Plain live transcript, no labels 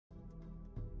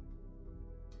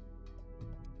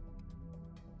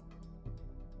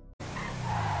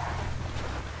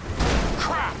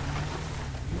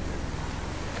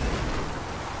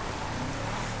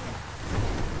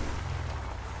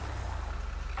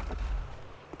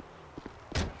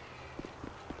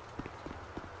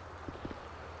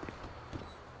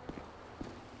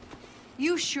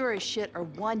You sure as shit are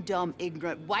one dumb,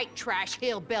 ignorant, white trash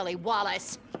hillbilly,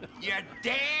 Wallace. You're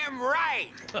damn right!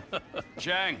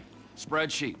 Chang,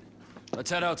 spreadsheet.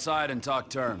 Let's head outside and talk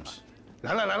terms.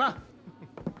 来了来了，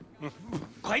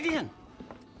快点！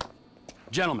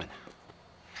 Gentlemen,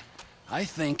 I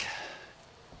think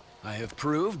I have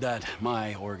proved that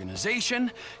my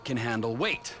organization can handle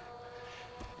weight.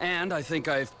 And I think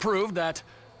I've proved that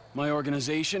my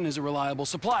organization is a reliable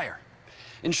supplier.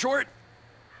 In short,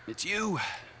 it's you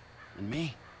and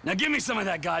me. Now give me some of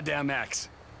that goddamn X.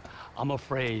 I'm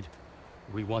afraid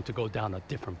we want to go down a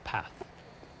different path.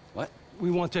 What?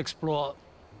 We want to explore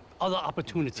other 这个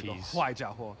opportunities. 坏家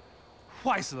伙，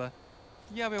坏死了！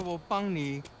要不要我帮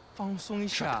你放松一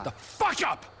下 The？ fuck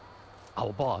up!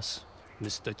 Our boss,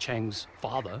 Mr. Cheng's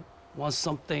father, wants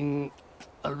something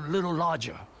a little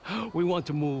larger. We want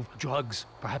to move drugs,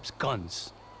 perhaps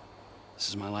guns. This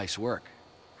is my life's work.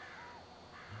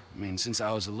 I mean, since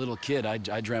I was a little kid, I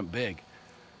dreamt big.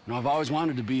 You know, I've always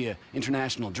wanted to be an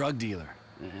international drug dealer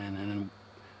and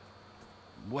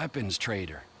a weapons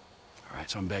trader. All right,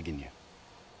 so I'm begging you.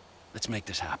 Let's make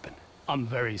this happen. I'm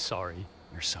very sorry.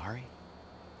 You're sorry?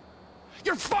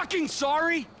 You're fucking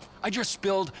sorry? I just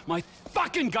spilled my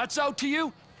fucking guts out to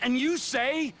you, and you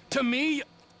say to me,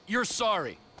 you're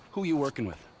sorry. Who are you working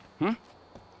with? Hmm?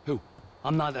 Who?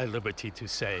 I'm not at liberty to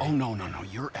say. Oh, no,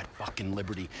 you're at fucking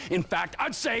liberty. In fact,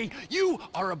 I'd say you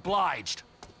are obliged.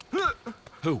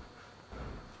 Who?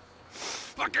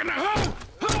 Fucking who?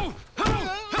 Who?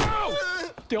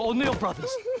 The O'Neill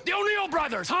brothers. The O'Neill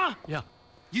brothers, huh? Yeah.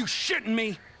 You shitting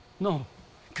me? No.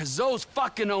 Cause those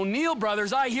fucking O'Neill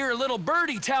brothers, I hear a little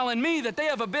birdie telling me that they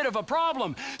have a bit of a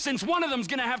problem, since one of them's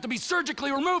gonna have to be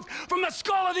surgically removed from the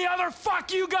skull of the other.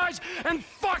 Fuck you guys, and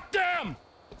fuck them!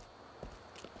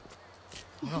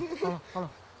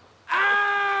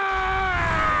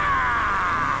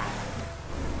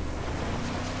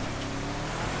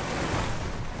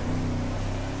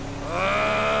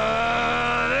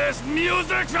 This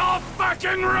music's all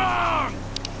fucking wrong!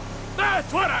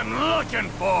 That's what I'm looking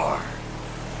for!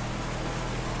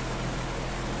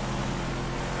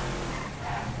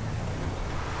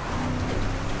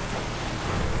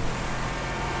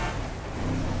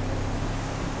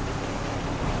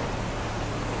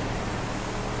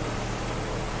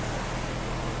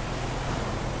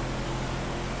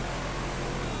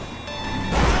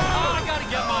 I gotta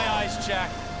get my eyes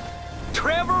checked.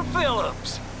 Trevor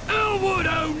Phillips. Elwood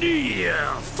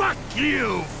O'Neill! Fuck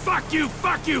you! Fuck you!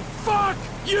 Fuck you! Fuck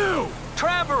you!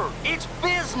 Trevor, it's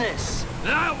business.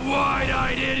 That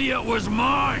wide-eyed idiot was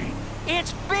mine!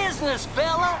 It's business,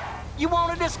 fella. You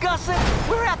want to discuss it?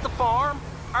 We're at the farm.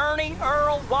 Ernie,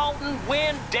 Earl, Walton,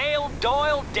 Wynn, Dale,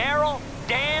 Doyle, Darrell,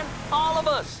 Dan, all of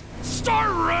us.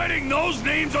 Start writing those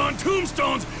names on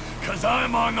tombstones, cause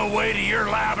I'm on the way to your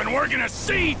lab and we're gonna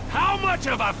see how much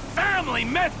of a family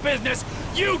meth business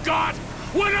you got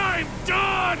when I'm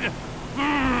done!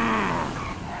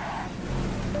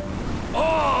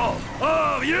 All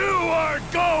of you are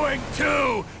going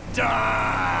to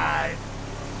die!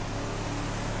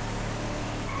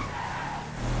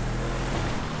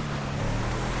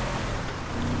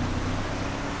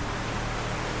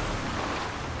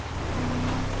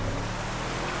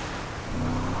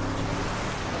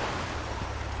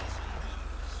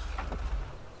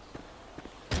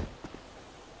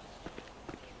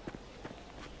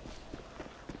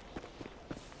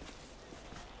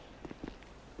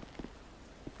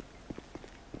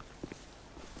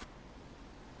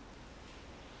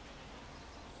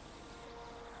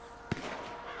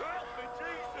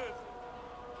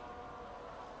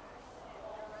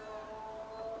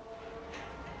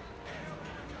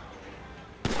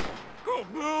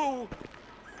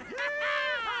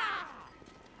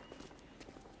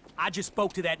 I just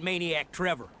spoke to that maniac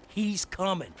Trevor. He's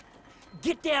coming.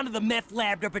 Get down to the meth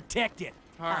lab to protect it.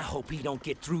 I hope he don't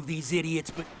get through these idiots,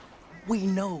 but we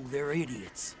know they're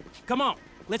idiots. Come on,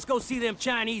 let's go see them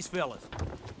Chinese fellas.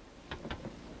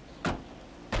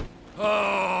 Oh,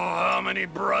 how many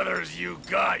brothers you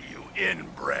got, you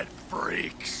inbred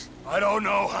freaks? I don't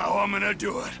know how I'm gonna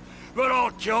do it, but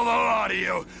I'll kill the lot of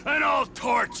you, and I'll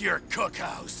torch your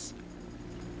cookhouse.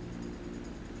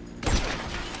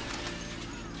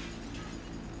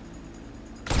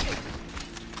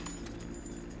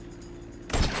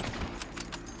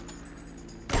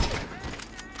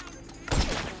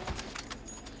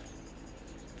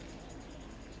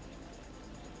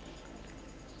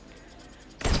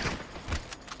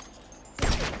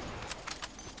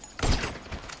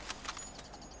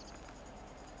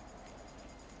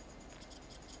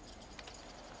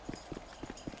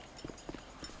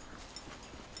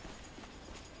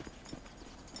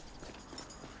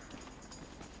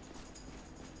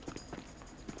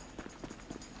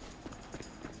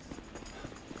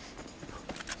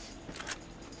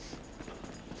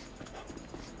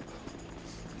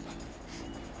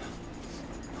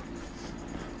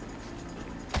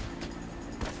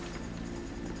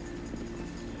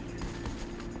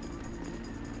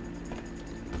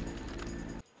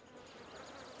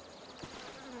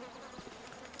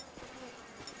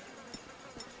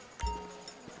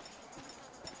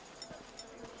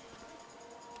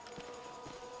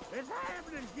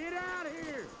 happening? Get out of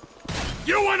here!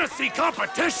 You want to see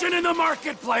competition in the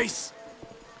marketplace?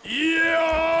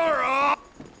 You're up!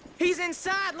 He's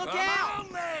inside, look out! Come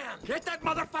on, man! Get that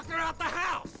motherfucker out the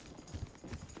house!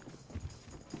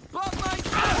 Fuck my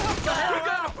We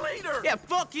got a bleeder! Yeah,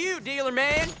 fuck you, dealer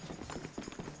man!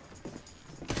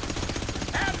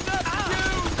 Have nothing to do!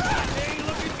 It ain't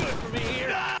looking good for me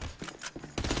here.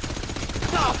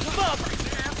 Oh, fuck!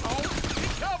 Asshole!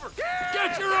 Get covered!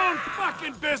 Get your own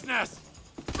fucking business!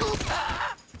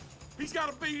 He's got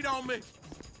a bead on me!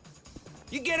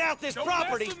 You get out this Don't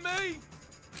property! mess with me!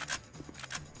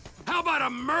 How about a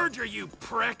merger, you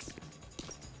pricks?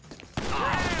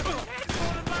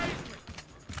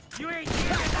 You ain't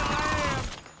getting I am!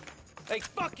 Hey,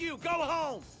 fuck you, go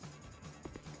home!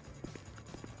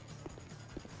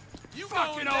 You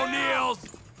Fucking going down. O'Neills!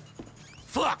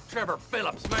 Fuck Trevor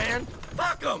Phillips, man!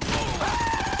 Fuck him!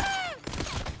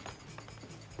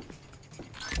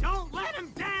 Don't let him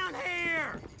down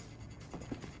here!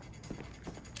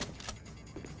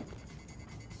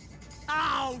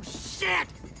 Oh, shit!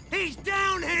 He's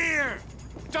down here!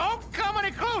 Don't come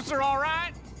any closer, all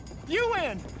right? You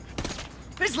win!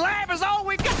 This lab is all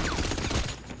we got!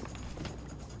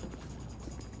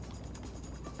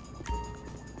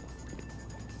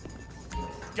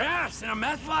 Gas in a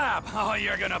meth lab! Oh,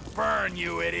 you're gonna burn,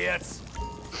 you idiots!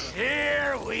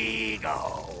 Here we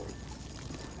go!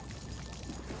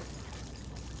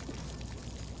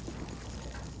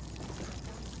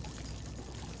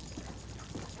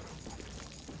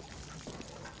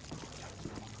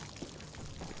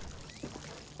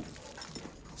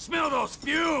 Smell those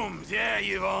fumes! Yeah,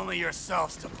 you've only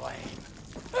yourselves to blame.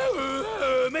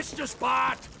 Mr.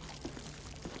 Spot!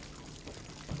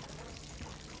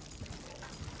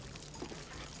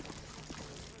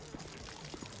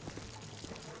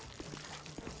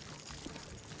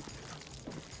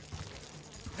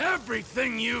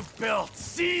 Everything you've built,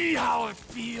 see how it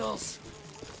feels?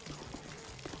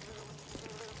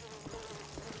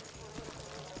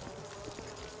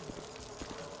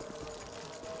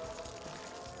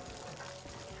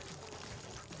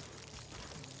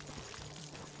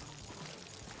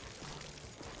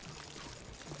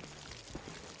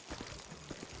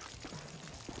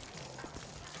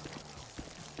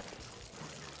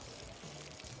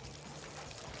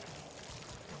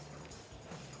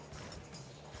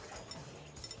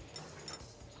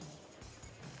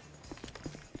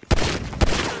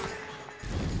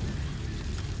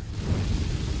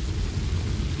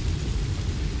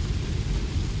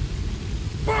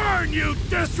 You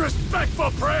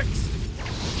disrespectful pricks!